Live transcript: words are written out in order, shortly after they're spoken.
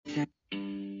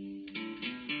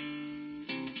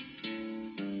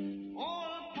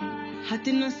Hot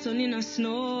in the sun, in the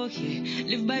snow, yeah.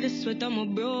 Live by the sweat of my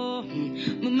bro.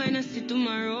 My mind I see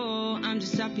tomorrow. I'm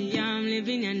just happy I'm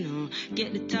living, you know.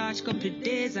 Get the touch couple of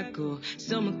days ago.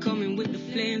 Summer coming with the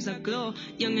flames I glow.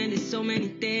 Young and there's so many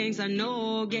things I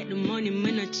know. Get the money,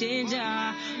 man, I change,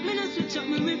 yeah. Man, I switch up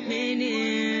my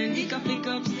remaining. The coffee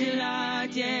cup still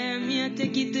hot, yeah. Me, I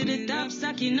take it to the top,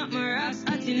 stacking up my rocks,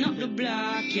 hotting up the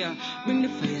block, yeah. Bring the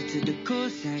fire to the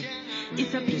coastside.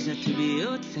 It's a pleasure to be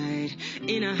outside.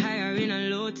 In a high or in a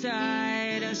low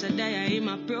tide. I should die in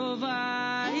my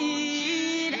provide.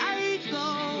 I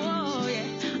go, yeah.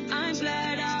 I'm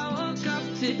glad I woke up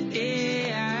today,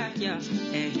 yeah.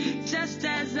 Hey. Just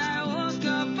as I woke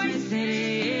up, I said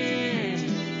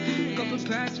it. Couple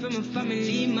prayers for my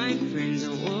family, my friends,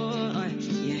 oh,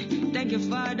 yeah. Thank you,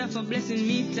 Father, for blessing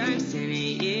me times 10,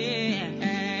 yeah.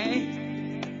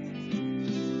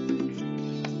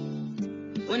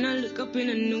 When I look up in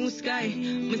the new sky,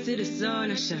 I see the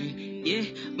sun I shine. Yeah,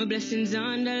 my blessings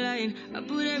on the line. I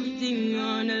put everything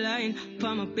on the line.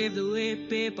 Palm pave the way,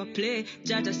 paper play.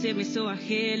 Jaja save me, so I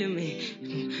hail me.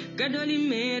 God only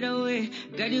made a way.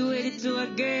 God you waited to a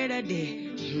greater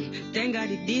day. Thank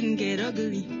God it didn't get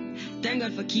ugly. Thank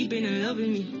God for keeping and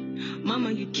loving me.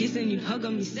 Mama, you kiss and you hug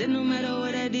on me. Said no matter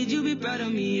what I did, you be proud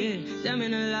of me, yeah. That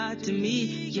meant a lot to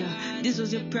me, yeah. This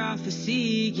was your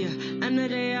prophecy, yeah.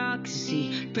 Another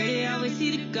oxy. Pray I always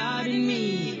see the God in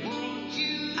me.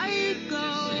 I go,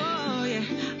 oh, yeah.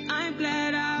 I'm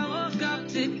glad I woke up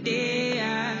today,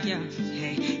 yeah.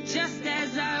 Hey, just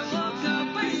as I woke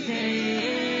up, I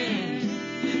said,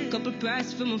 couple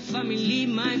prayers for my family,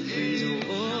 my friends,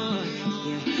 oh,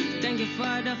 yeah. Thank you,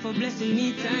 Father, for blessing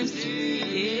me times two.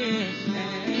 Yeah.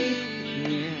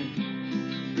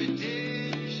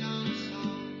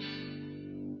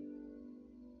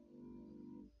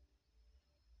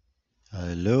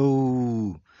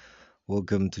 Hello,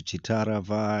 welcome to Chitara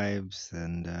Vibes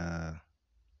and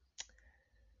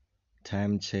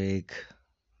time check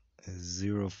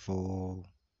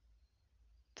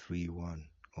 0431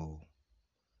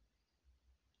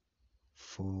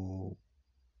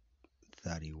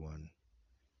 431.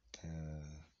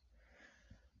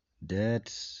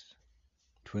 Date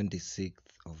 26th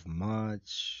of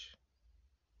March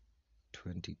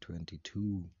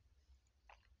 2022,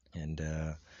 and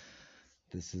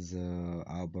this is a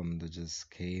album that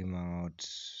just came out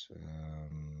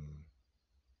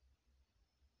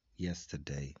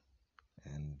yesterday,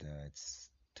 and it's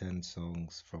 10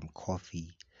 songs from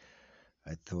Coffee.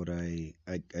 I thought I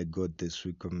got this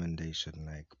recommendation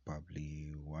like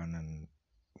probably one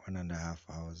and a half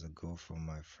hours ago from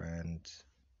my friend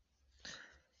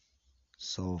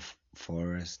Soul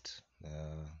Forest.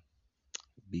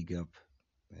 Big up,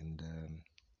 and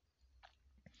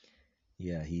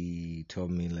yeah, he told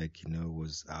me like it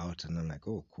was out, and I'm like,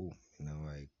 oh cool.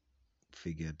 I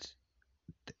figured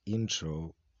the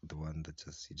intro, the one that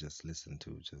you just listened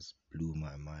to, just blew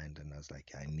my mind, and I was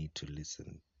like, I need to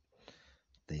listen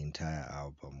the entire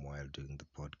album while doing the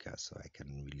podcast so I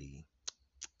can really.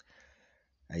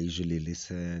 I usually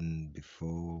listen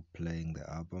before playing the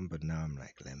album, but now I'm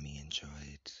like, let me enjoy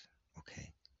it.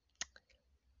 Okay.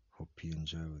 Hope you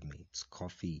enjoy with me. It's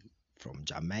Coffee from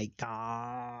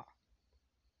Jamaica.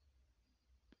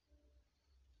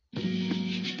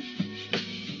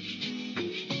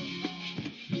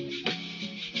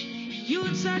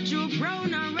 Youths are too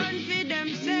brown and run for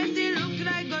themselves. They look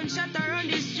like gunshot around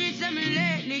the streets. Them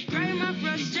lately crime are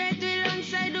frustrated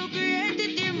alongside who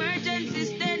created the emergency.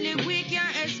 Steadily we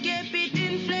can't escape it.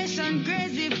 Inflation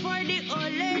crazy for the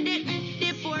old lady.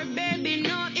 The poor baby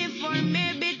no if or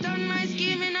maybe turn my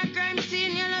scheme in a crime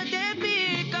scene. Yellow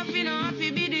tape. Coffee no have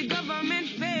to be the government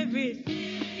favorite.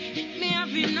 Me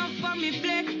have enough for me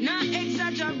plate. Not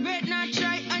exaggerate, not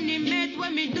try animate.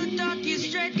 When me do talk is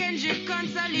straight. Kendrick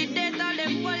consolidate all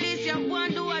them police. You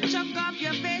want to a chuck off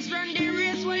your face. Run the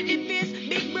race, hold the pace.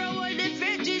 Big bro, hold the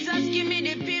faith. Jesus, give me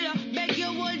the pillow. Beg you,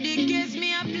 hold the case.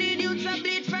 Me a bleed, youths a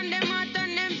bleed from them heart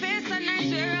and them face. And I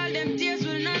swear all them tears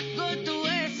will not go to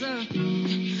waste.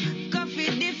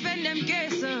 Coffee defend them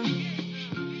case.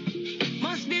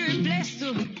 Must be replaced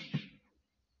too.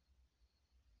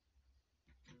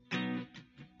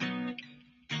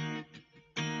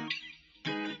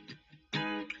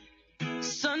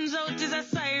 Sun's out is a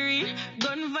siren,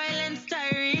 gun violence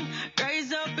tiring.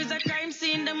 Rise up is a crime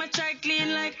scene, them a try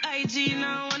clean like IG.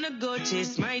 Now I wanna go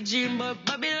chase my dream, but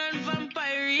Babylon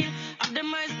vampiring.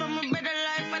 Optimize for my better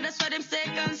life, and that's why them stay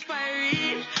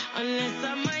conspiring. Unless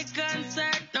I'm my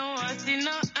concert, no one see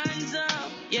no hands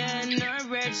up. Yeah, no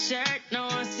red shirt, no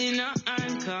one see no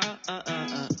handcuff.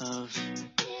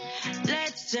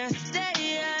 just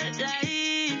stay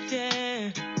alive,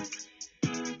 yeah.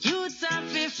 Youths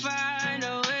have to find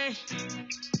a way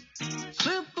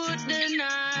to put the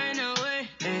nine away,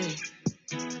 hey.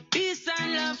 Peace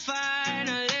and love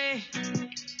finally.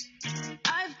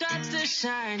 I've got to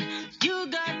shine, you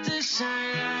got to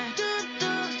shine like doop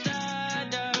doop da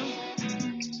da,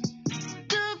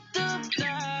 doop doop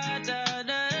da da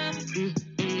da.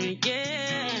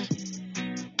 Yeah,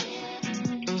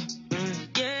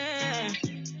 yeah.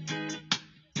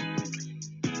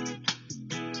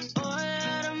 Oh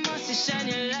Lord, I must shine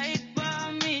your light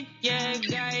for me. Yeah,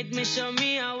 guide me, show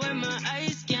me how where my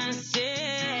eyes can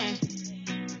see.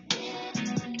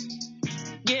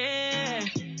 Yeah.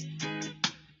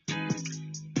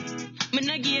 Me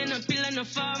not give no pill and no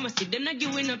pharmacy. Them not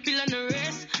giving no pill and no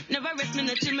rest. Never rest me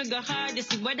no chill, me go hard. They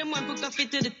see why them want put coffee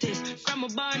to the test. From a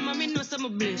barn, mommy know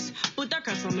some bliss. Put a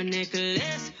cross on my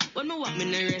necklace. When me walk, me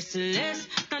no restless.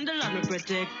 Stand the Lord, me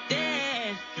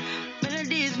protected.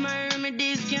 Melodies, my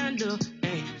remedies can't do.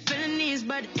 Hey, felonies,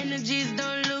 bad energies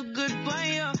don't look good for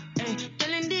you. Hey,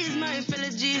 telling these my fellow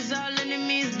G's, all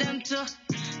enemies them too.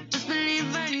 Just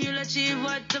believe and you'll achieve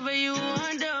whatever you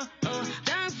want to. Oh,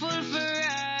 thankful for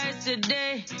rise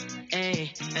today.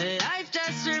 Hey, life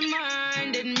just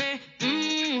reminded me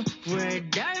where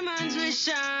diamonds will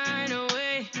shine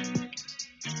away.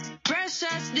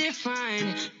 Precious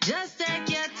defined, just take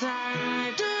your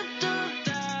time. Doop doop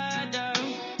da da,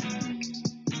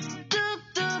 doop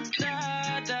doop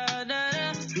da da da.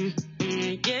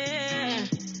 Yeah,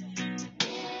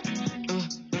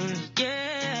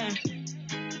 yeah.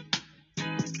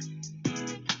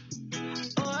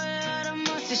 Oh Lord, I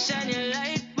must shine your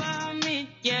light for me.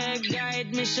 Yeah,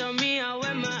 guide me, show me how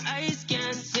where my eyes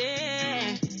can see.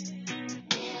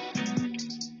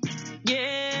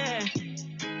 Yeah.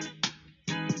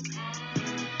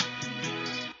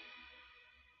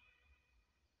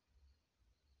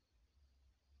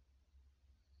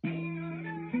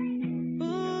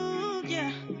 Ooh,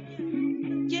 yeah.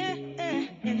 Yeah. Yeah.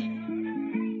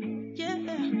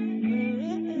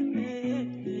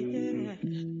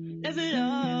 Level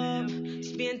up.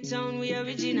 Spain town, we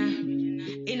original.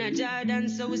 In a Jordan,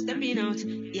 so we stepping out.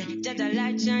 Yeah, just a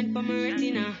light shine for my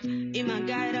retina. In my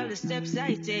guide, all the steps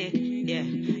I take. Yeah,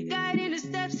 guiding the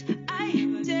steps I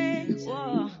take.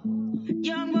 Whoa,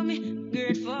 young but me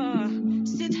grateful.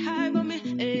 Sit high but me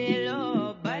lay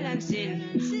low. Balancing.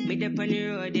 Me dep on the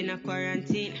road in a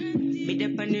quarantine. Me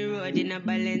dep on the road in a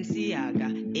Balenciaga.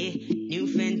 New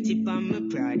Fenty on my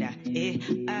Prada.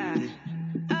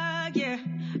 Yeah,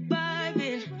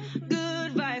 vibing,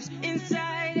 good vibes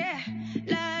inside.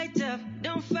 Light up,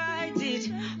 don't fight it.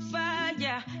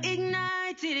 Fire,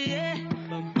 ignite it, yeah.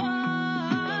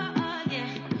 Oh, yeah.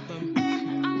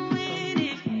 I'm with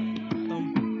it.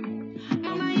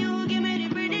 Mama, you give me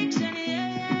the prediction,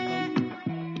 yeah.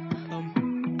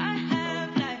 I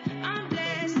have life, I'm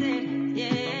blessed,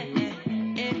 yeah.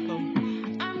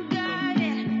 I'm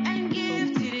guided and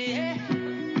gifted, yeah.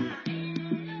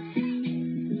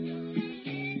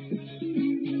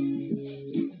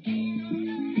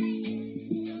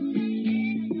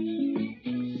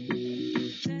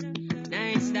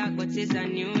 Nice dark, but it's a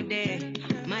new day.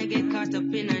 Might get caught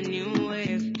up in a new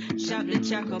wave. Sharp the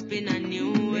track up in a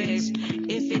new ways.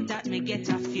 If it at me, get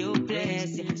a few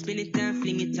plays. Yeah. Spin it and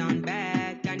fling it on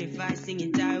back. And if I sing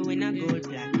it, I win a gold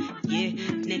plaque. Yeah,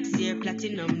 next year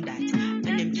platinum that. And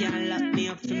them can't lock me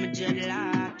up for my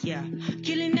dreadlock. Yeah,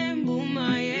 killing them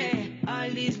boomer, yeah. All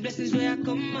these blessings where I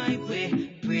come my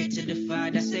way. Pray to the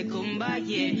Father, say come by,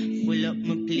 yeah. Full up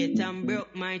my plate and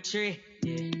broke my tray. Oh,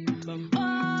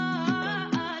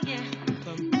 yeah.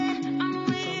 I'm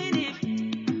with it.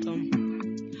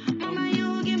 Mama,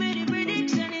 you give me the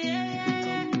prediction,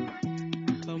 yeah.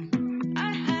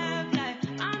 I have life,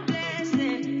 I'm blessed,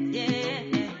 yeah.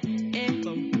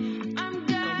 I'm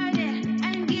guided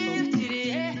and gifted,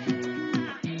 yeah.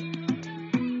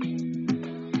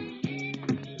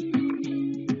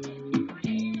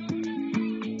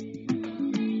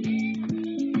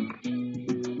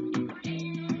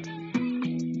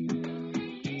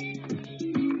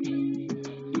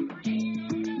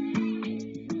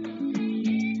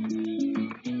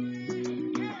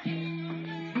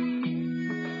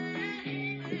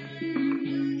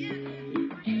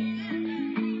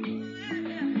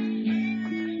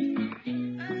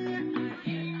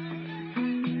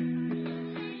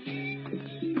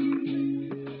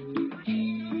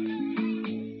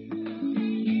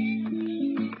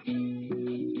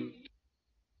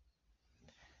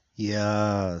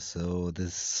 Yeah, so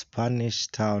this Spanish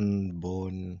town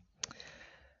born,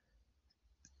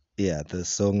 yeah, the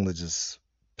song that just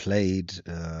played,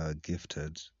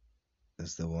 Gifted,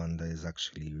 is the one that is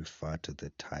actually referred to the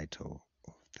title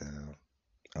of the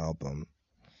album.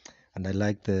 And I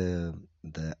like the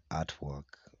artwork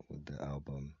with the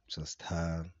album. Just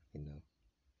her,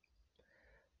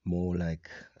 more like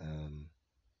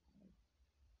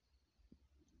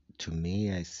to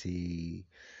me, I see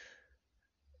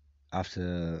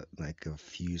after like a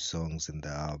few songs in the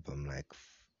album, like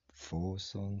 5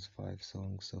 songs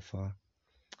so far,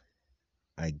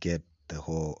 I get the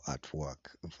whole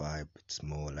artwork vibe. It's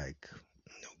more like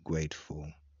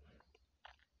grateful,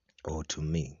 or to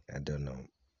me, I don't know,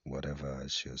 whatever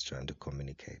she was trying to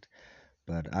communicate.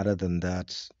 But other than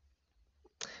that,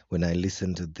 when I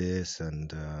listen to this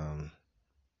and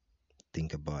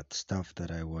think about stuff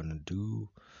that I want to do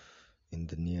in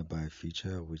the nearby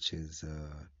future, which is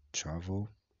travel,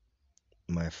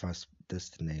 my first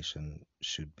destination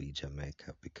should be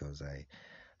Jamaica, because I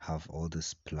have all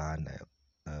this plan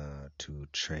to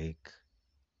trek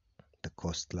the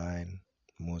coastline,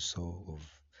 more so,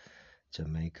 of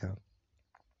Jamaica,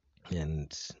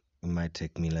 and it might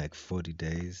take me like 40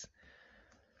 days.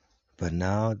 But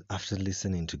now, after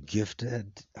listening to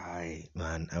Gifted, I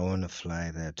want to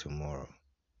fly there tomorrow.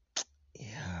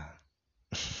 Yeah.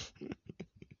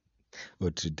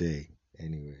 Or today.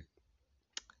 Anyway,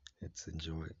 let's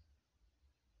enjoy.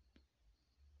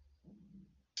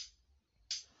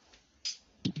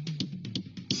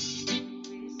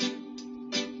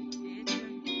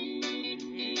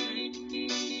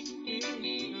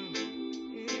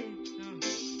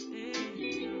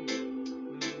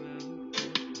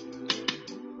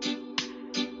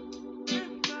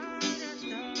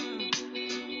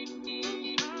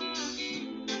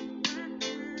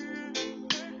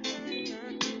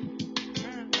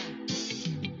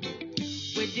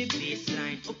 The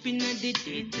baseline up in the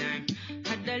daytime.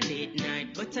 Had a late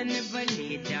night, but I never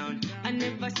lay down. I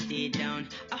never stay down.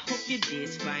 I hope your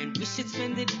day's fine. We should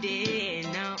spend the day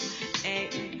now.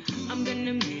 Hey, I'm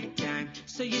gonna make time,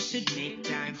 so you should make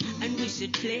time. And we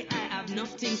should play. I have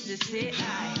enough things to say.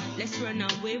 Let's run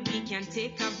away. We can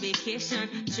take a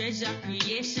vacation. Treasure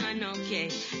creation, okay.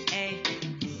 Hey,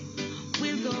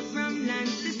 we'll go from land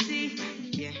to sea.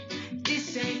 Yeah,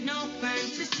 this ain't no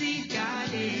fantasy,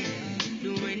 darling.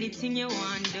 Do anything you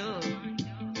want, do.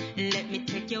 Let me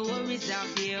take your worries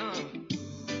off you.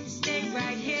 Stay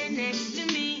right here next to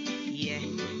me. Yeah,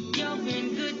 you're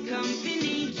in good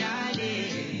company,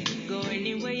 darling. Go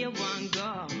anywhere you want,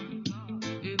 go.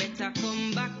 Better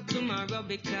come back tomorrow,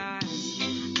 because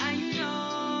I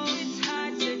know it's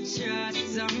hard to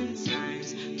trust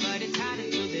sometimes, but it's harder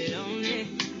to be lonely.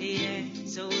 Yeah,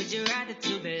 so would you rather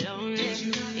to be lonely?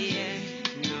 Yeah,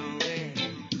 no way.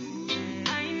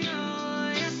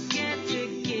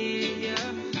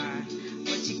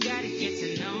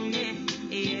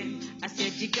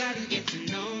 You gotta get to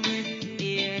know me,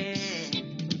 yeah.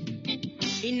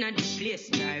 Inna the place,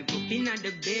 drive up inna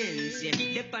the Benz, yeah.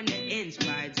 Dip on the ends,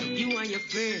 vibes up you and your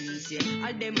friends, yeah.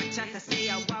 All them a chat, I say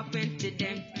I walk into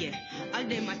them, yeah. All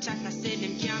them a chat, I say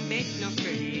them can't make no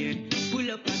friend, yeah.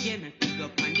 Pull up again and pick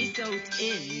up on the south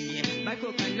end, yeah. By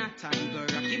coconut and go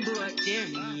rocky boat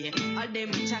them, yeah. All them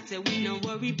a chat, say we no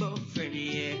worry about friend,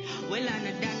 yeah. Well, I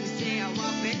know that, me say I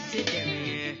walk into them,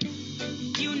 yeah.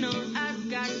 You know I've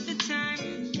got the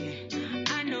time,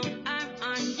 yeah. I know I'm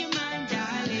on your mind,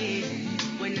 darling.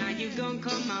 When are you gonna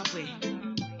come my way?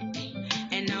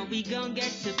 And now we gon'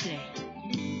 get to play.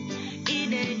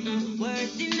 It ain't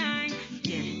worth denying,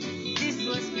 yeah. This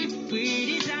was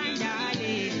pre-designed,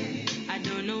 darling. I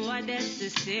don't know what else to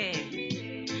say,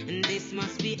 and this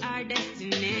must be our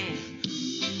destiny.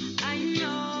 I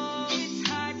know it's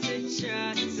hard to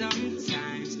trust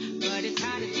sometimes, but it's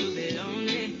harder to be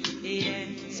lonely. Yeah,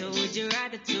 so would you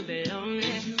rather to be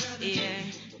lonely? Yeah,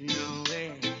 no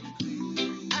way.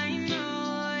 I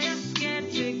know you're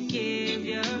scared to give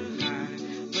your heart,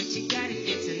 but you gotta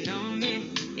get to know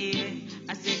me. Yeah,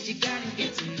 I said you gotta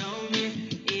get to know me.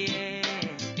 Yeah,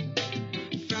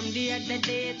 from the other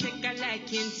day, take a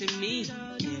liking to me.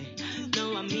 Yeah,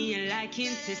 know what me and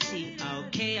liking to see.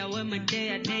 Okay, I wear my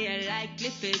day I like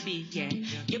Cliffy B. Yeah,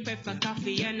 you prefer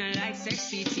coffee and I like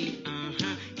sexy tea.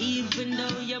 Even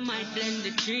though you might blend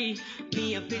the tree,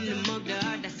 me up in the mug, the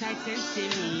other side sense to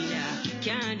me. Yeah.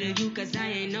 Can't handle you cause I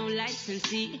ain't no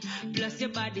licensee. Plus your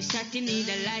body shot, you need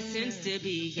a license to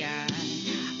be. Yeah,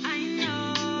 I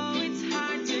know it's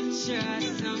hard to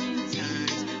trust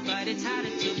sometimes, but it's harder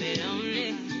to be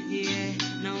lonely. Yeah,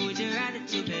 no, would you rather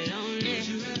to be lonely?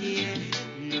 Yeah,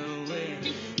 no way.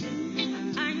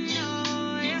 I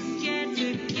know you're scared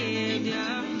to give your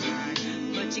heart,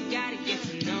 but you gotta get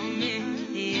to know me.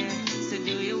 Yeah, so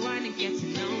do you wanna get to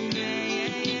know me?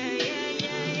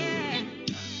 Yeah.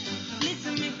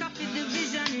 Listen, me copy the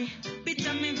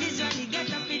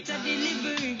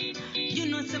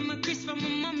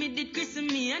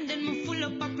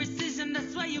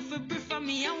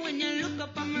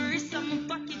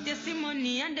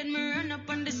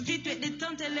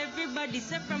tell everybody,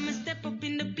 say from a step up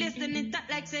in the place, then it act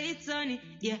like say it's sunny.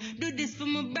 Yeah, do this for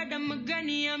my brother, my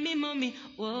granny, and me mommy.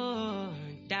 Whoa,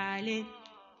 darling.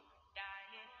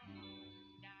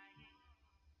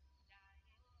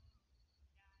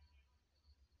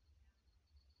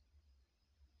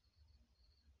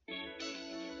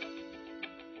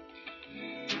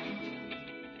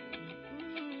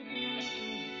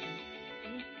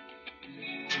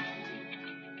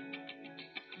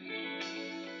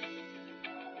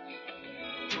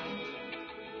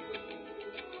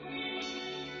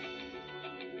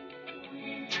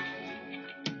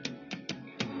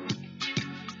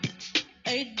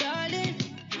 Hey, darling,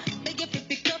 beg if you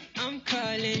pick up, I'm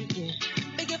calling. Yeah.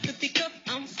 Beg if you pick up,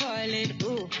 I'm falling.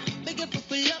 Ooh, beg if you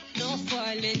pull up, no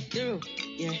falling through.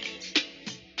 Yeah,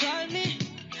 call me.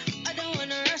 I don't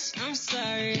wanna rush, I'm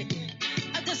sorry. Yeah.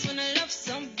 I just wanna love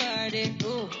somebody.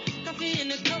 Ooh, coffee in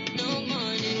the cup, no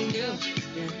morning dew.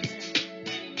 Yeah,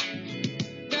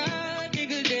 God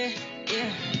nigga day.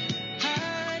 Yeah,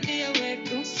 hard day awake.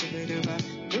 Ooh, so never.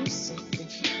 Ooh, something.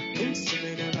 Ooh, so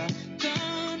never.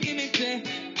 Come give me play.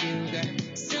 You got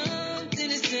something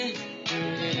to say.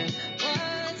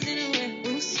 What's in the way?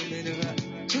 Ooh, so never.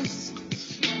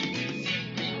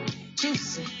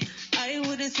 Juicy. I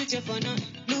wouldn't switch up on a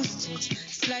loose change.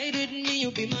 Slide with me,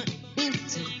 you be my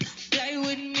booty. Fly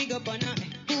with me, go on a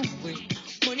booty.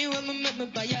 Money when me make me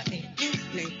buy a new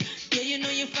plane. Yeah, you know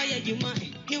you fire, you my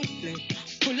new plane.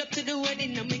 Pull up to the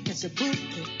wedding and make us a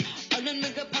booty. All them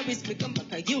make up Paris, me come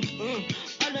back at you.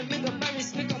 All them make up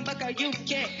Paris, me come back at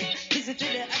UK. Visit to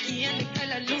the Aki and the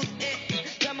color loot.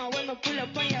 Drama when me pull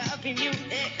up on your avenue.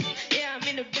 Yeah, I'm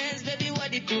in the Benz, baby,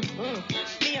 what it do?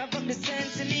 Me have up the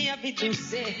sense and me have it to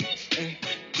say.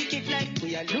 Kick it like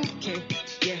we are looking.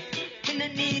 Yeah, me no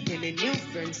need any new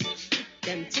friends.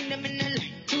 Them thing them in the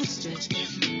like too strange,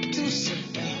 too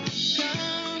simple.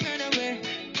 Come run away.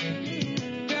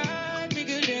 God be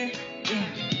good day. Yeah,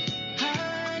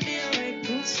 hardly awake.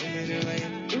 Boots in the way,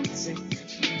 boots in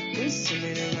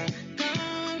the way.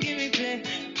 Come give me play.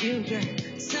 You got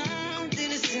something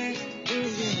to say. Ooh,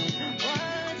 yeah.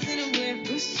 What's in the way?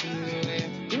 Boots in the way,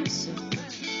 boots in the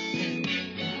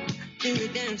way. The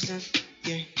redemption,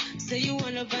 yeah. Say you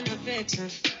want love and affection,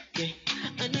 yeah.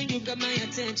 I know you got my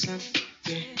attention,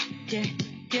 yeah, yeah,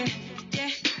 yeah, yeah.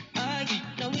 Oh yeah,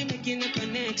 now we making a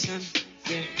connection,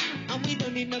 yeah. And we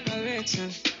don't need no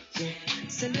correction, yeah.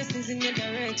 Send blessings in your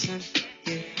direction,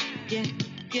 yeah, yeah,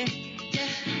 yeah, yeah.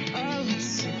 Oh,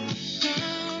 so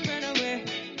come run away,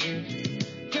 yeah.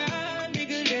 God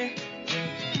nigga day, yeah.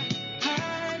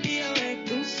 Hardly awake,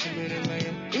 do some of the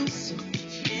way, do some,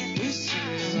 do some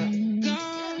of the way.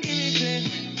 Come give me play,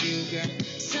 you got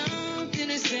something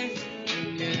to say,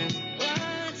 yeah.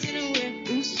 What's in the way,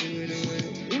 do some of the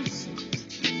way, do some.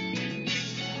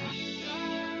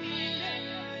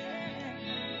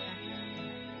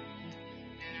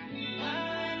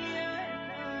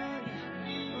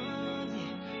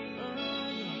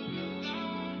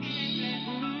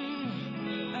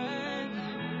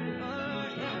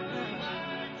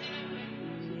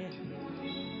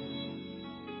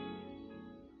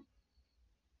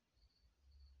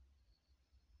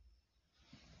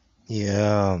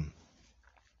 Yeah,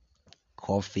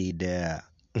 coffee there.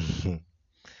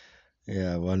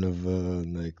 Yeah, one of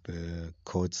like the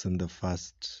quotes in the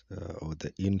first or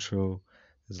the intro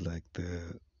is like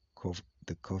the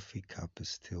coffee cup is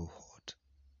still hot.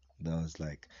 That was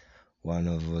like one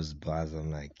of those bars. I'm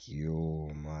like,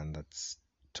 yo, man, that's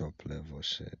top level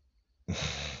shit.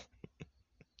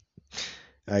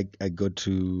 I got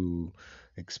to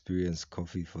experience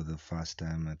coffee for the first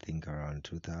time, I think around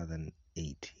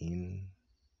 2018,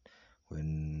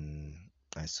 when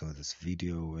I saw this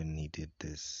video when he did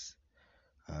this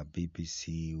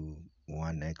BBC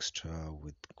One Extra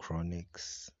with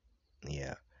Chronics.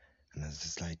 Yeah, and I was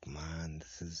just like, man,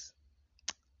 this is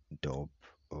dope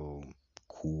or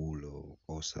cool or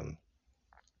awesome.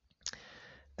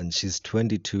 And she's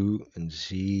 22 and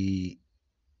she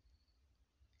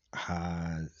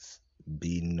has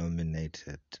been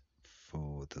nominated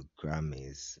for the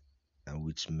Grammys,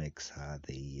 which makes her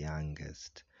the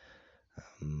youngest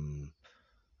um,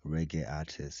 reggae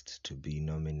artist to be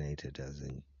nominated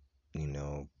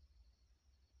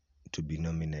to be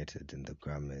nominated in the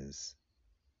Grammys.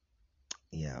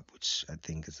 Yeah, which I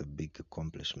think is a big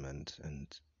accomplishment, and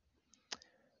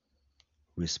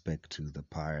respect to the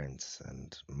parents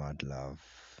and mad love.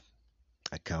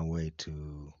 I can't wait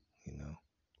to,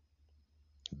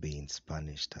 be in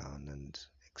Spanish Town and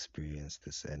experience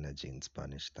this energy in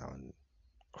Spanish Town.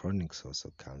 Chronics also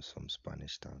comes from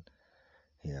Spanish Town.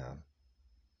 Yeah,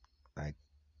 I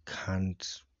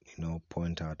can't,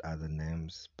 point out other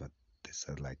names, but These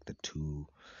are like the two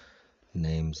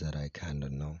names that I kind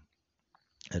of know.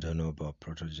 I don't know about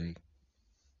Protege.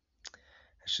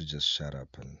 I should just shut up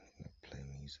and play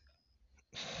music.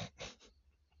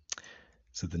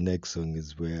 So the next song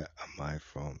is Where Am I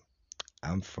From?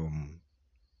 I'm from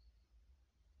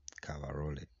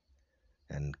Kavarole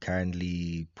and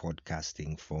currently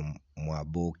podcasting from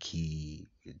Mwaboki,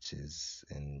 which is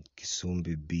in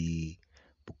Kisumbi B,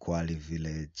 Bukwali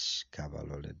Village,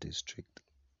 Kavarole district.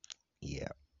 Yeah.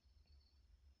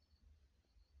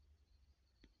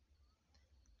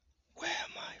 Where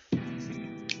am I from?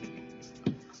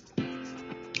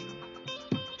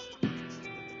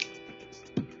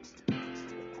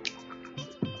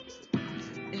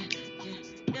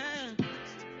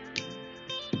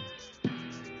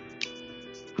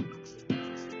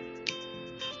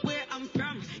 Where I'm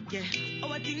from, yeah.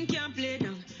 Our thing can't play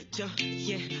down,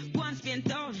 yeah. Go and spend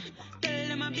town. Tell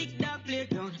them a big dog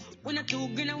playground. We not too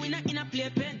green and we not in a play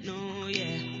pen, no,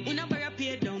 yeah. We not bury a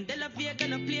pay down. Tell a play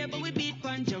gonna play, but we beat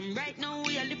Panjam. Right now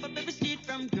we a lift up every street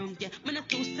from ground, yeah. Me not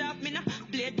too soft, me not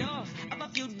play dog. Have a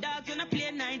few dogs when I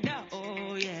play neither,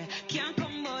 oh yeah. Can't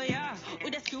come boy, yeah.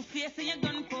 With a screw face and your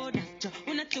gun powder,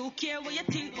 we not too care what you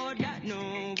think about that,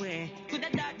 no way. Could a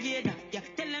Darth Vader, yeah.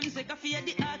 Tell them say I fear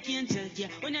the archangel, yeah.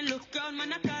 When you look around,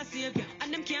 man, I can't save you.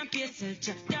 And them can't pay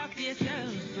yourself, talk for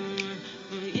yourself,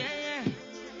 yeah, yeah.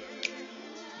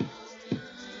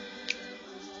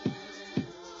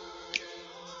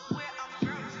 Where I'm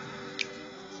from.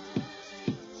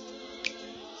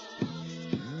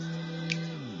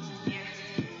 Yeah.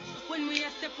 When we a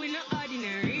step, we not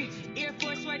ordinary. Air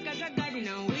Force white, cause I got in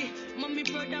a way. Mommy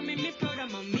proud of me proud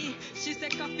of mommy. She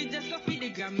said coffee, just coffee, the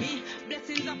Grammy.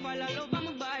 Blessings are fall all over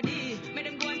my body. Make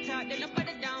them go and talk, then up the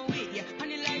down with, yeah. On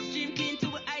the live stream, clean to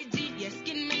a IG, yeah.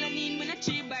 Skin melanin when I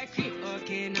tree by creep.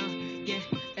 Okay, now, yeah,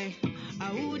 hey.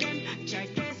 I wouldn't try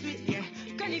test with, yeah.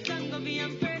 Can you come go be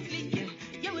and Presley, yeah.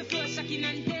 Yeah, we flow shocking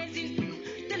and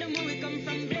tasing. Tell them where we come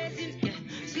from, blazing, yeah.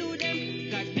 Slew them,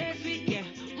 God bless we, yeah.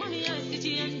 Mommy and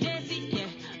Stitchy and Jesse, yeah.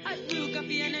 I brew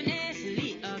coffee and a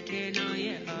Nestle. Okay, now,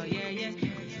 yeah, oh, yeah, yeah.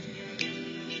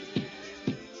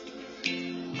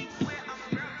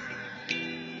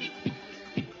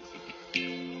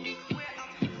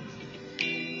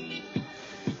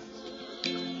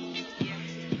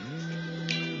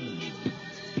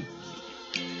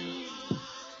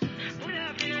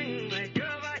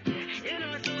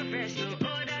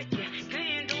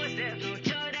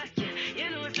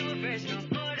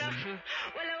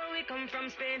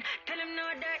 Tell him no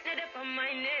dark, not up on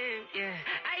my name, yeah.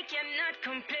 I cannot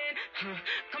complain,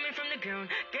 coming from the ground,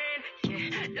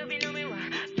 yeah. Love me, know me, what,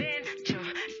 pain,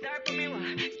 start for me, what,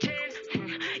 chain,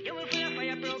 yeah, we full of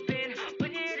fire, propane.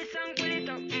 When you hear the song, put it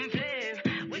up,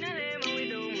 flame. We not lame, and we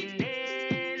don't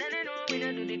mundane. And I know we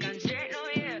don't do the constraint, no,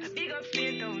 yeah. Big up,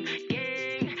 stay down,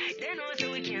 gang. They know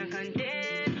so we can't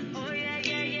contain. Oh, yeah,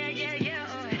 yeah, yeah, yeah, yeah,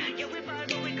 oh. Yeah, we ball,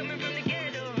 but we coming from the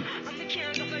ghetto. And we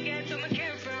can't go forget where we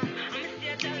came from.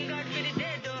 Thank God for the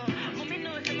dead, though. Mommy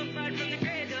knows I'm a part from the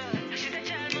cradle. She's a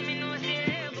child, mommy knows she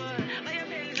able. All your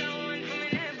pens are one from my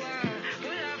neighbor. We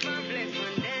laugh and flex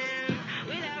on them.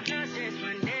 We laugh, no stress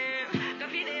on them.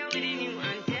 Coffee there with the new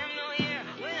anthem, no, yeah.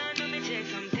 We don't know me check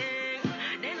some things.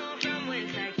 They know from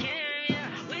whence I came, yeah.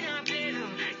 We don't play no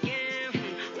game.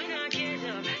 We don't care of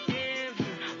them.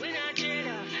 We don't trade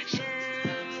off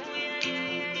shame. Yeah, yeah,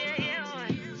 yeah, yeah, yeah.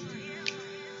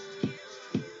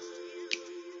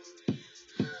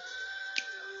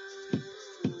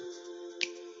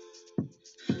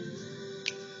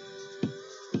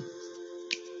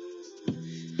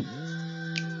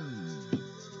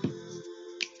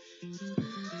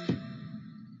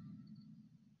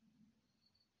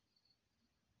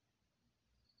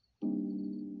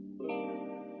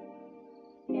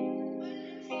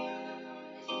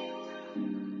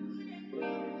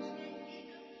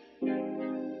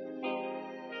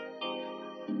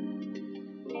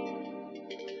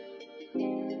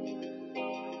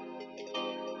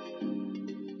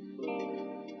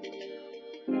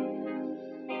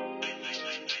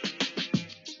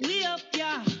 We up,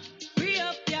 yeah. Free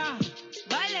up, yeah.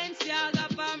 Balenciaga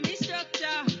for me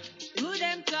structure. Do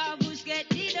them caboose get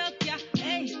did up, yeah.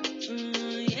 Hey,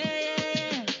 yeah, yeah,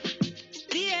 yeah.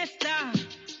 Fiesta,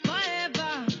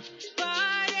 forever.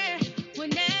 Party,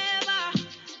 whenever.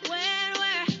 When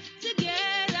we're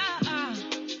together.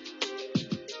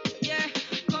 Yeah,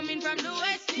 coming from the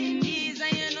West Indies.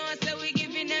 And you know, so we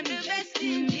giving them the best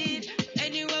indeed.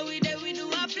 Anywhere we there, we do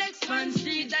a flex on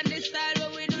street. And the style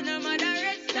what we do, no matter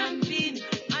red stampede.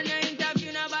 And I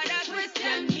interview nobody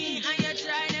question me. And you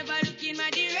try never look in my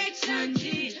direction,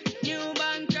 G. New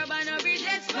bank crab and no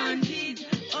bridges funded.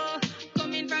 Oh,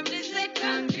 coming from the set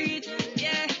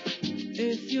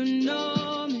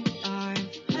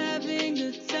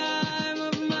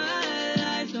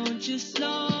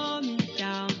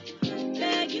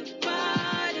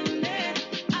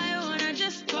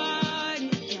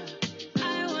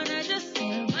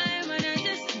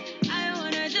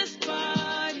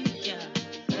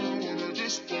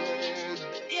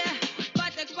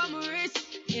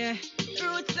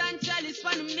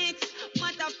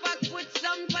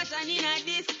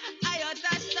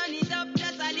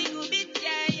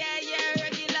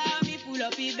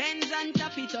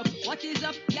What is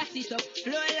up? Gas it up.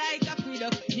 Flow like a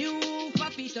aqueduct. New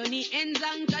faffy, Tony ends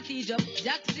and cottage up.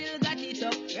 Jack still got it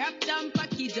up. Wrapped and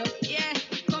package up. Yeah.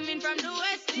 Coming from the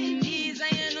West Indies.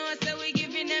 And you know, so we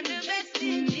giving them the best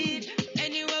indeed.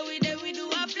 Anywhere we there, we do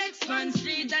a flex fan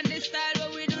street. And the style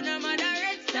what we do, no matter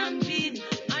red stampede.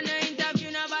 And I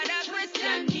interview, no bother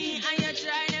question me. And you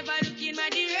try never look in my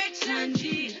direction,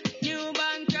 G. New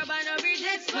bank crab and no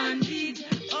bridges funded.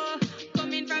 Oh,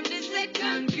 coming from the set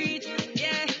concrete.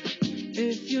 Yeah.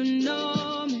 If you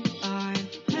know me, I'm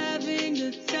having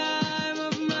the time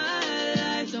of my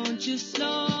life. Don't you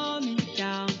slow me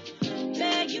down.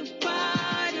 Beg you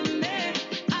pardon me.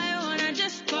 I wanna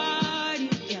just party,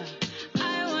 yeah.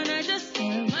 I wanna just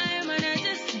I wanna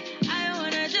just I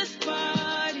wanna just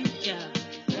party, yeah.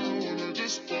 I wanna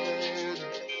just party.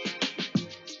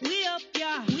 We up,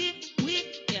 yeah. We,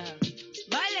 yeah.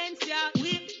 Valencia,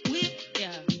 we,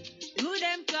 yeah. Do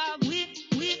them club, we,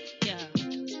 yeah.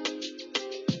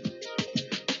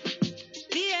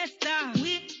 Fiesta,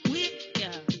 we,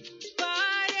 yeah.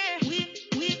 Party,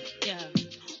 we, yeah.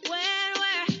 When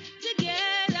we're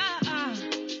together,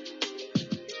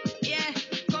 yeah.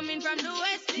 Coming from the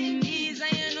West Indies,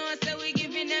 and you know, so we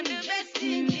giving them the best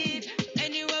indeed.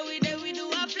 Anywhere we there, we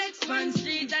do a flex fan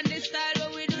street, and the style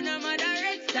what we do, no matter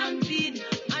red stampede.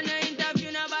 And I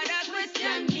interview, no bother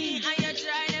question me, and you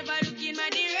try never look in my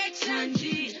direction,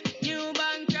 G. New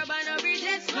bank crab and no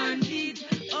bridges funded.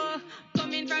 Oh,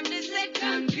 coming from the set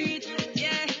concrete,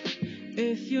 yeah.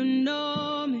 If you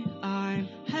know me, I'm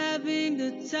having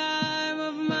the time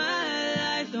of my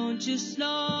life. Don't you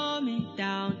slow me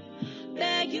down.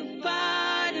 Beg you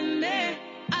pardon me.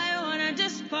 I wanna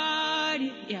just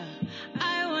party, yeah.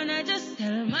 I wanna just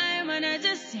tell my man I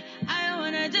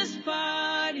wanna just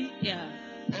party, yeah.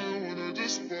 I wanna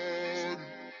just party.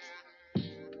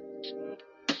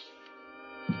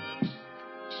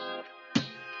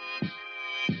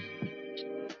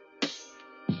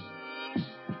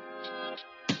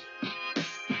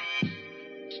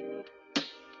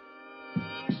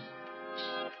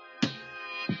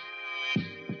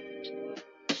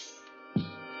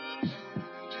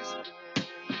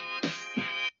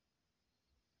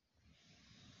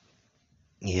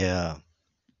 Yeah.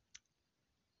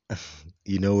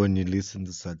 You know, when you listen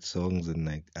to such songs and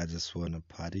like, I just want to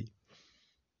party,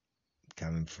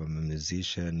 coming from a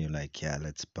musician, you're like, yeah,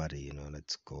 let's party,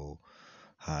 let's go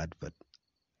hard. But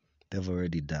they've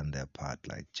already done their part.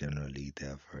 Like, generally,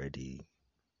 they've already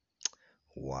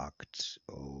worked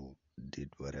or did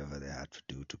whatever they had to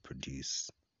do to produce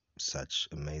such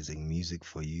amazing music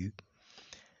for you.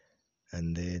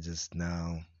 And they're just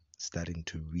now starting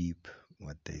to reap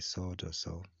what they sowed or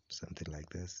so, something like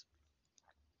this.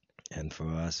 And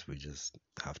for us, we just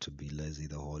have to be lazy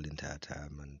the whole entire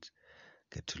time and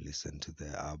get to listen to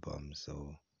their albums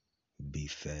or be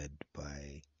fed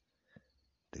by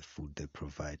the food they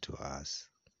provide to us,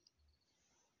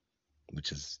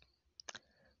 which is,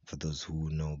 for those who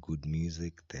know good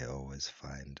music, they always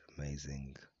find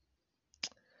amazing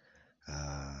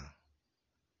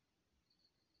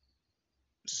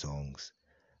songs.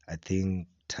 I think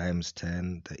times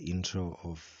 10, the intro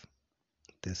of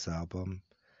this album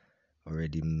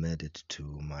already made it to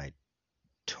my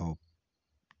top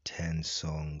 10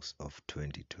 songs of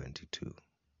 2022.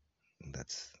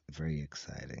 That's very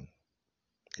exciting.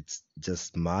 It's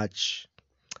just March,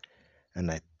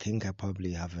 and I think I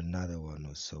probably have another one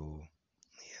or so.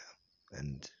 Yeah,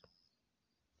 and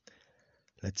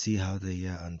let's see how the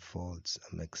year unfolds.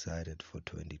 I'm excited for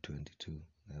 2022.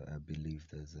 I believe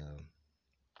there's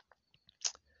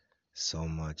so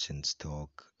much in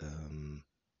stock,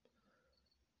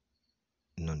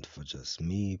 not for just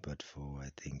me, but for, I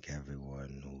think,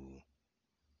 everyone who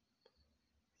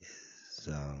is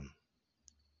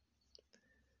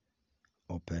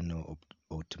open or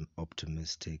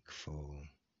optimistic for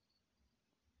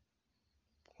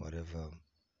whatever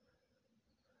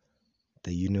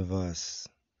the universe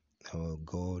or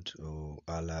God or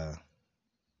Allah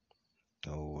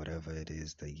or whatever it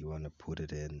is that you want to put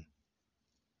it in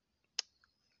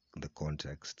the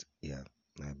context. Yeah,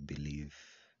 I believe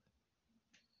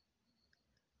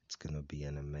it's gonna be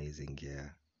an amazing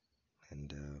year,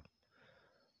 and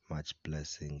much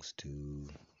blessings to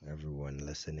everyone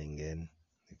listening in.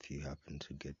 If you happen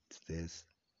to get this,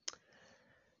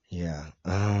 yeah.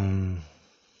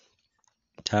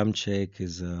 Time check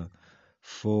is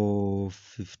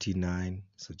 4:59,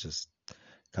 so just a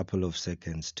couple of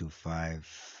seconds to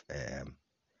 5 a.m.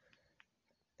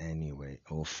 Anyway,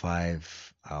 or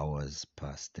 5 hours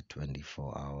past the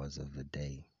 24 hours of the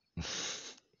day.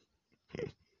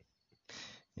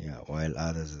 Yeah, while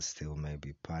others are still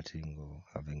maybe partying or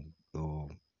having or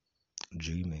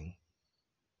dreaming.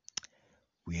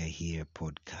 We are here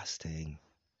podcasting.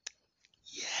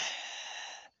 Yeah.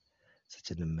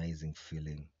 Such an amazing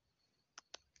feeling.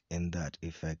 In that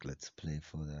effect, let's play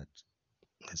for that.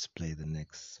 Let's play the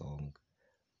next song.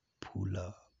 Pull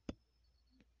Up.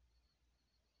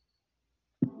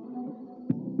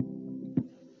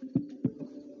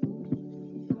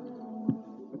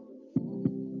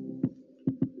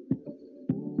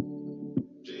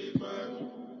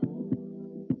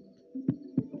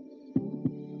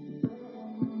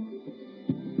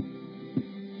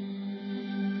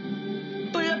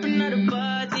 Pull up another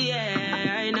party,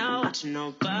 yeah. I ain't not watching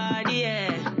nobody,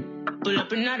 yeah. Pull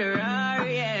up another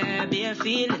Rari, yeah. Bare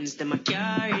feelings that I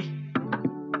carry.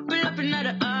 Pull up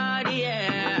another Audi,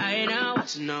 yeah. I ain't not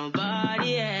watching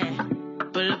nobody, yeah.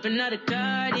 Pull up another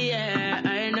card, yeah.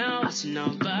 I ain't not watching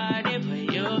nobody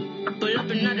but you. Pull up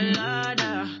another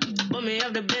ladder. But me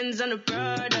have the Benz and the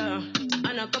Prada.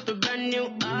 And a couple brand new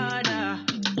order.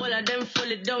 All of them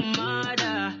fully don't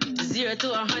matter. 0 to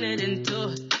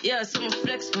 102. Yeah, so I'ma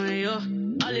flex on you.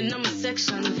 All in on my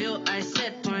section view, I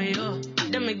set on you.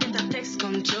 Then me get a text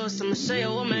come true, so I'ma show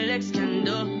you what my legs can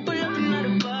do. Pull up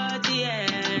another party,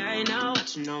 yeah. I ain't not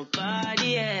watching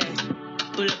nobody, yeah.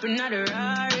 Pull up another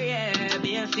Rari, yeah.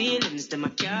 Bare feelings that I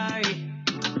carry.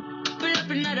 Pull up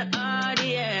another Audi,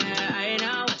 yeah. I ain't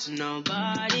not watching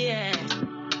nobody, yeah.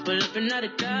 Pull up another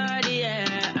card,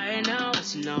 yeah. I ain't not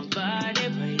watching nobody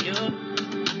but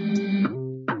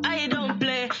you. I don't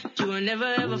play. You will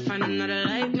never ever find another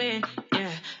like me,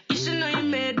 yeah. You should know you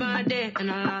made my day.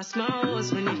 And I lost my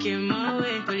horse when you came my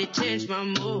way. But you changed my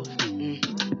mood.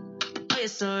 Oh, you're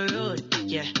so rude,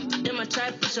 yeah. Then I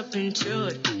try to push up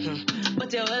intrude,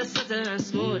 but you're well settled and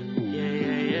smooth,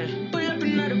 yeah. Pull up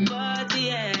another party,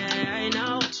 yeah. I ain't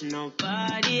not watching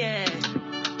nobody, yeah.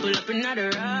 Pull up another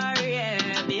Rari,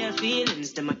 yeah. Bare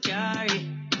feelings that I carry.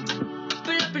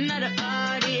 Pull up another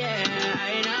Audi, yeah.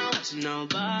 I ain't not watching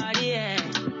nobody, yeah.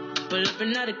 Pull up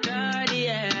another card,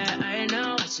 yeah. I ain't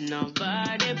not watching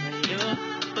nobody but you.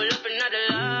 Pull up another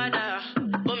ladder,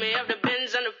 but me have the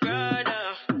Benz and the Prada.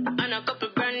 And a couple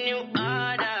brand new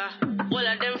order. All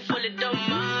of them fully don't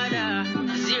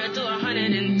matter. 0 to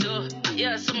 102.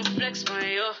 Yeah, so I'ma flex on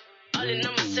you. All in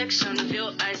on my section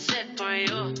view, I set on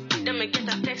you. Then me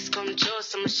get a text come true,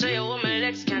 so I'ma show you what my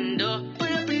legs can do.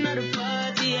 Pull up another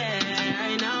party, yeah. I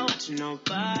ain't not watching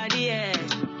nobody, yeah.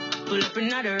 Pull up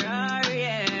another Rari,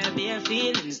 yeah. Bare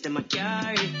feelings that I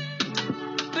carry.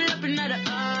 Pull up another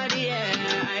Audi,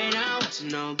 yeah. I ain't not watching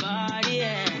nobody,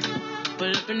 yeah.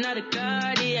 Pull up another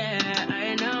card, yeah. I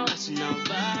ain't not watching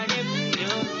nobody but you.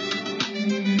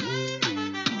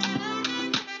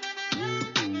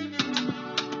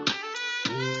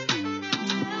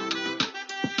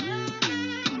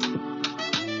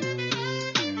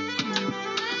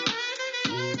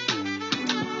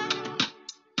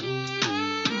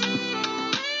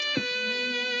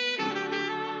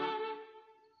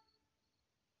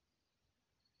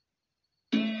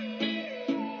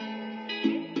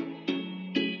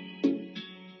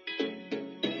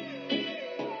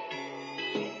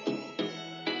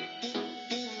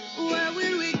 Where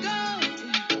will we go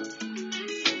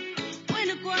when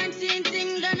the quarantine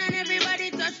thing done and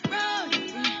everybody touch road?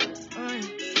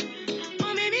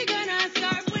 Oh, maybe gonna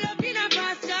start pull up in a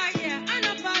fast car, yeah. I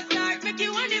know fast start, make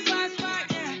you want the fast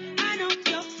part, yeah. I know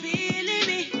you're feeling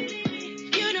me,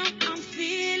 you know I'm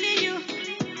feeling you.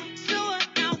 So what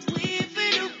now we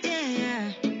for do,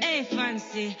 yeah. Hey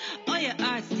fancy, oh your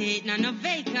heart state, now no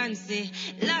vacancy.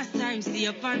 Last time see you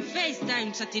on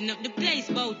FaceTime, chatting up the place,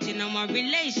 bout you know my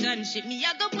relationship. Me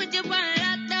I go put you on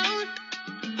lockdown,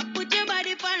 I put your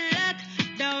body on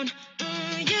lockdown.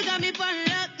 You got me on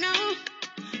lock now,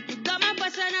 you got my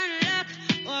person on lock.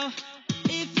 Oh,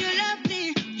 if you love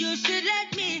me, you should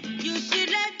let me, you should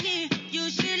let me, you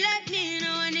should let me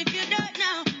know. And if you don't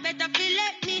now, better feel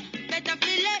let me, better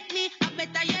feel let me, I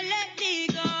better you let me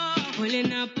go.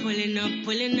 Pulling up, pulling up,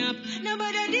 pulling up.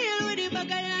 Nobody deal with the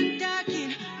bagel and talking.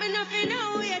 Me nothing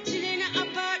know we are chilling in an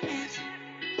apartment.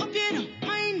 Hope you don't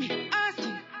mind me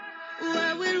asking,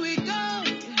 where will we go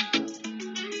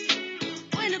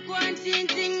when the quarantine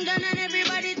thing done and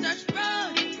everybody touch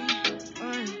road?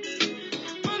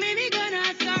 Oh, maybe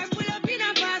gonna start pull up in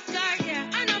a fast car, yeah.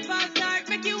 I know fast start,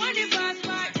 make you want the fast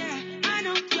part, yeah. I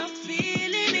know you're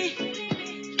feeling me,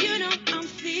 you know I'm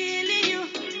feeling you.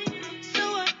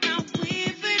 So what now we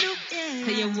for do, yeah.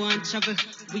 Say you want travel,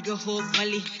 we go whole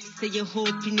valley. Say you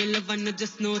hope in your love and not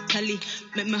just no tally.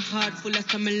 Make my heart full of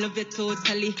some, I love you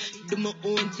totally. Do my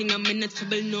own thing, I'm in no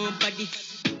trouble, nobody.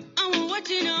 I'm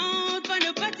watching out for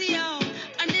the party out.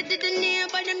 And they didn't hear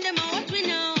by them are what we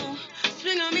know.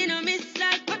 Swing on me, no miss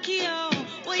like Pacquiao.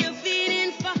 What you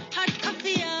feeling for hot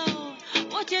coffee, yo?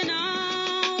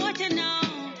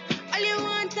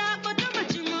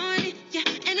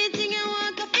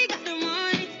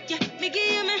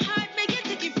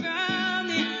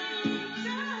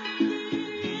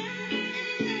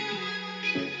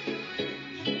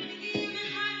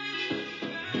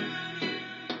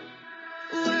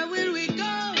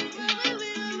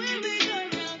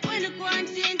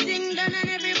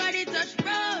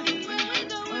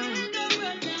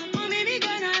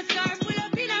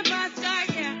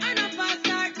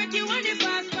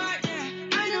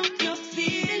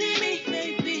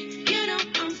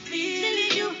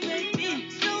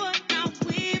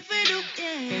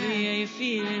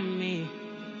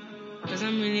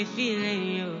 feeling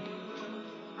you?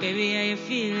 Baby, are you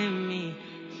feeling me?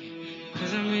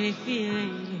 Cause I'm really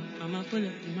feeling you. I'ma pull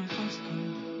up in my fast car.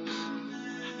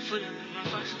 Pull up in my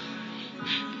fast car.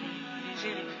 You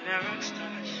feeling like a rock star.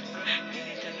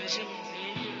 Anytime you see me,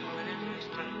 you wanna do is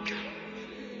back.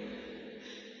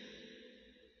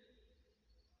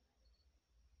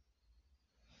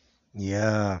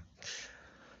 Yeah,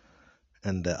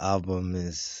 and the album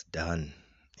is done.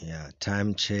 Yeah,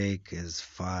 time check is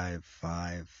 5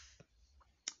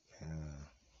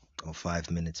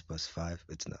 minutes past 5.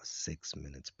 It's now 6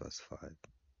 minutes past 5.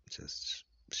 Just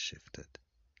shifted.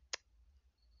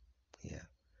 Yeah,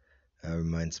 that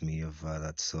reminds me of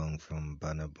that song from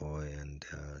Burna Boy and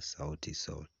Sauti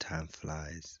Soul. Time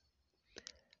flies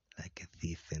like a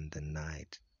thief in the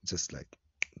night. Just like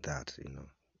that, it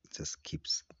just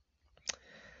keeps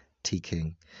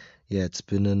ticking. Yeah, it's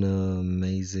been an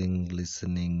amazing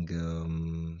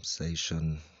listening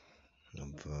session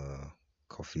of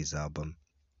Coffee's album.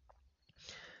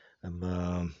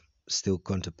 I'm still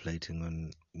contemplating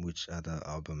on which other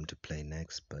album to play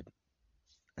next, but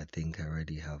I think I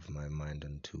already have my mind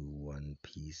onto one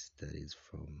piece that is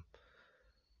from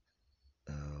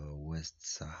West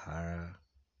Sahara,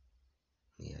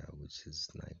 yeah, which is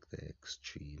like the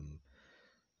extreme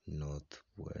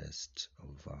northwest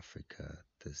of Africa.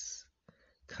 This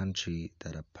country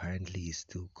that apparently is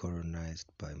still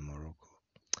colonized by Morocco.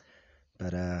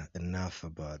 But enough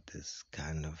about this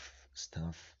kind of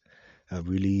stuff. I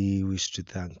really wish to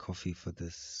thank Coffee for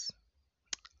this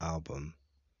album.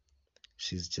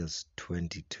 She's just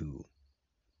 22,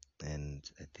 and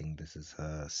I think this is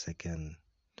her second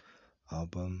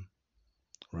album.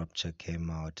 Rupture came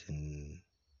out in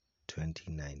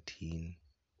 2019,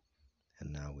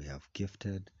 and now we have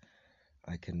Gifted.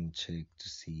 I can check to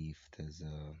see if there's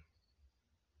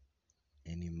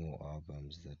any more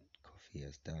albums that Coffee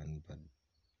has done, but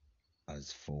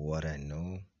as for what I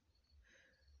know,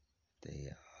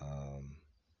 they are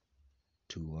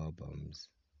 2 albums.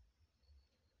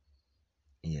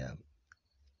 Yeah.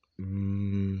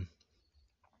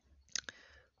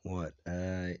 What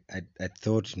I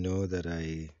thought, that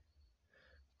I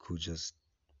could just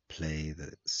play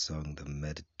the song that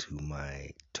made it to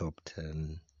my top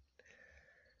 10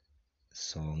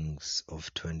 songs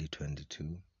of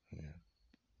 2022. Yeah.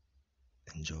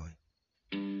 Enjoy.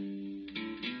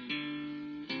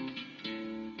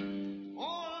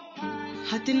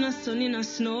 Hot in the sun, in the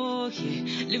snow,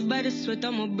 yeah. Live by the sweat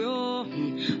of my bro.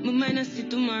 My mind I see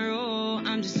tomorrow.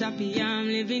 I'm just happy I'm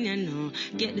living, you know.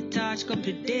 Get the touch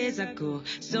couple days ago.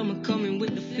 Summer coming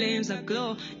with the flames I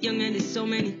glow. Young and there's so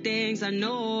many things I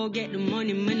know. Get the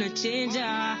money, man, I change,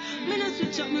 yeah. Man, I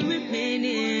switch up my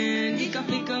remaining. The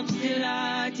coffee cup still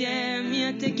hot, yeah. Me,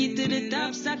 I take it to the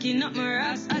top, stacking up my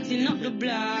rocks, hotting up the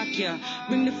block, yeah.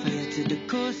 Bring the fire to the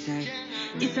coastside.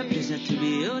 It's a pleasure to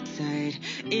be outside.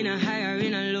 In a high or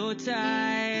in a low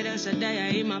tide. I shall die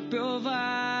in my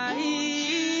provide.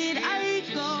 I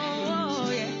go,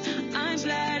 yeah. I'm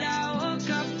glad I woke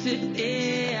up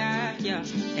today. Yeah,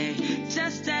 hey.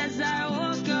 Just as I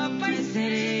woke up, I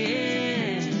said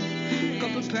it.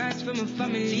 Couple prayers for my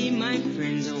family, my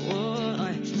friends. Oh,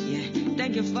 yeah.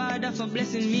 Thank you, Father, for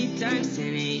blessing me times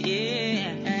 10.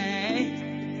 Yeah.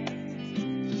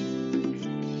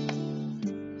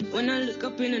 When I look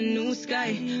up in a new sky,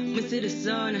 I see the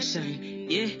sun I shine.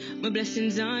 Yeah, my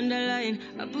blessings on the line.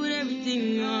 I put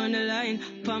everything on the line.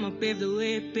 Palm pave the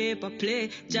way, paper play.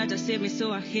 Jaja saved me,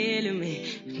 so I hail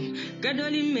me. God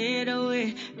only made a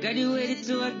way. God you waited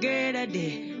to a greater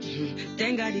day.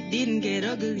 Thank God it didn't get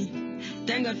ugly.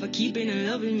 Thank God for keeping and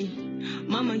loving me.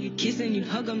 Mama, you kiss and you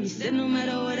hug on me. Said no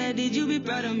matter what I did, you be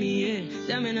proud of me, yeah.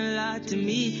 That meant a lot to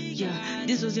me, yeah.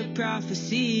 This was your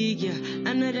prophecy, yeah.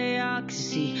 Another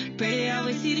oxygen. Pray I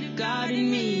always see the God in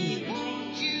me.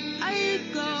 I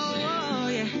go,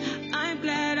 yeah. I'm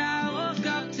glad I woke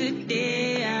up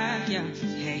today, yeah.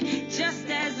 Hey, just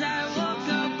as I woke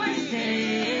up, I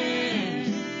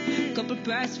said, couple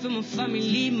prayers for my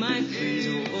family, my friends,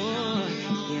 oh,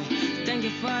 yeah. Thank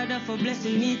you, Father, for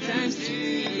blessing me times 2.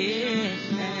 Yeah,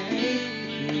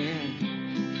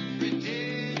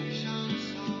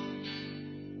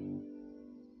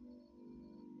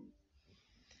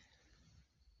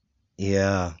 yeah.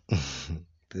 Yeah.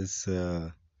 This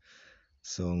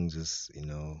song just,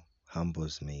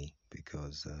 humbles me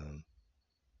because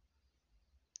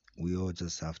we all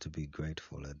just have to be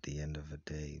grateful at the end of the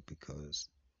day because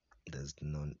there's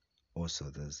not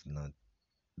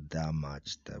that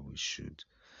much that we should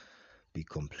be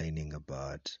complaining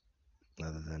about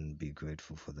other than be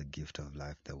grateful for the gift of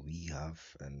life that we have.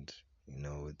 And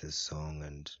with this song,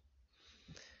 and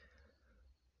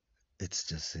It's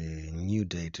just a new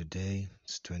day today.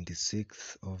 It's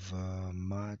 26th of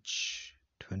March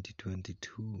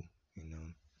 2022,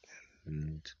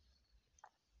 and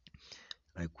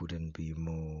I couldn't be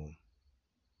more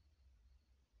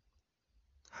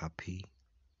happy,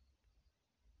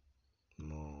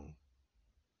 more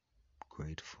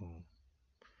grateful,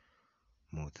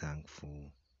 more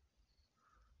thankful,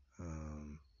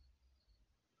 um,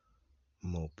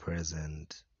 more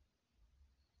present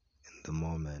in the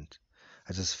moment.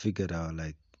 I just figured out,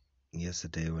 like,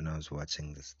 yesterday when I was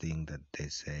watching this thing that they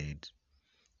said,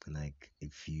 like,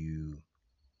 if you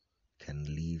can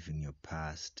live in your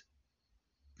past,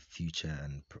 future,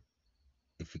 and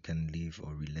if you can live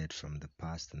or relate from the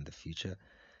past and the future,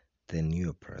 then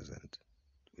you're present,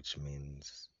 which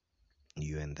means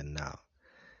you're in the now.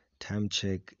 Time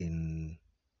check in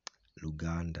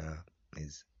Luganda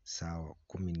is sawa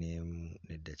 11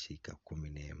 nedachika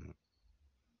 11.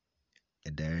 A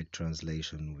direct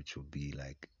translation, which will be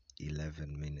like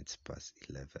 11 minutes past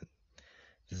 11.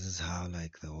 This is how,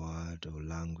 like, the word or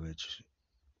language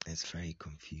is very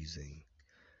confusing.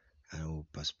 Our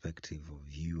perspective or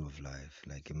view of life.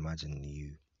 Like, imagine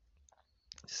you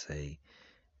say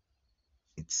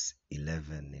it's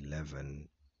 11:11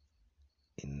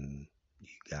 in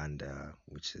Uganda,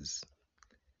 which is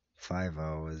 5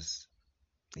 hours,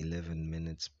 11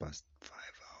 minutes past 5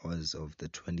 hours of the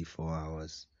 24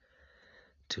 hours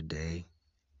today.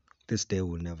 This day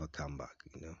will never come back,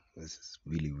 This is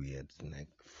really weird. Like,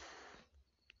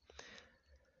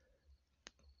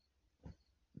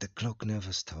 the clock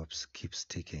never stops, keeps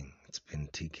ticking. It's been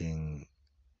ticking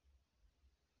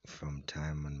from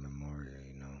time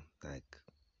immemorial, like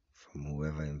from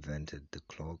whoever invented the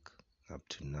clock up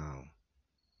to now.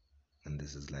 And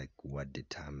this is like what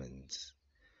determines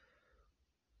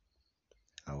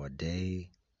our day,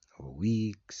 our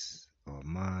weeks, our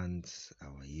months,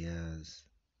 our years,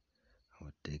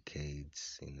 our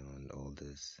decades, and all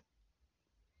this.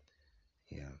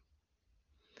 Yeah.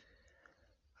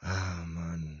 Ah,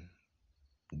 man.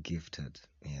 Gifted.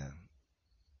 Yeah.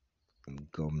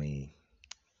 Got me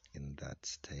in that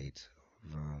state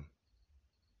of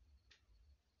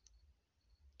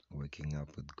waking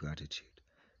up with gratitude.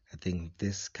 I think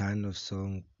this kind of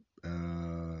song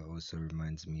also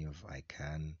reminds me of I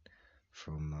Can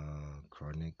from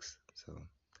Chronics. So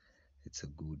it's a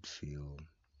good feel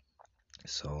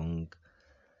song.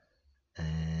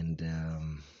 And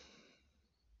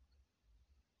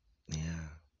yeah,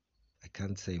 I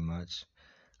can't say much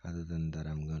other than that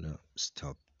I'm gonna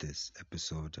stop this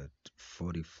episode at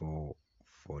 40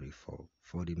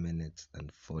 minutes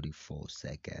and 44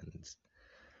 seconds.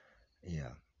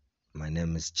 Yeah, my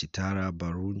name is Chitara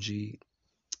Barunji,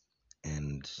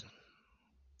 and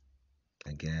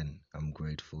again, I'm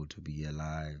grateful to be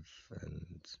alive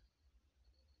and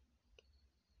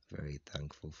very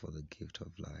thankful for the gift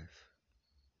of life.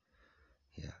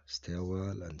 Yeah, stay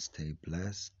well and stay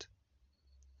blessed.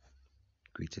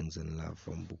 Greetings and love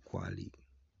from Bukwali.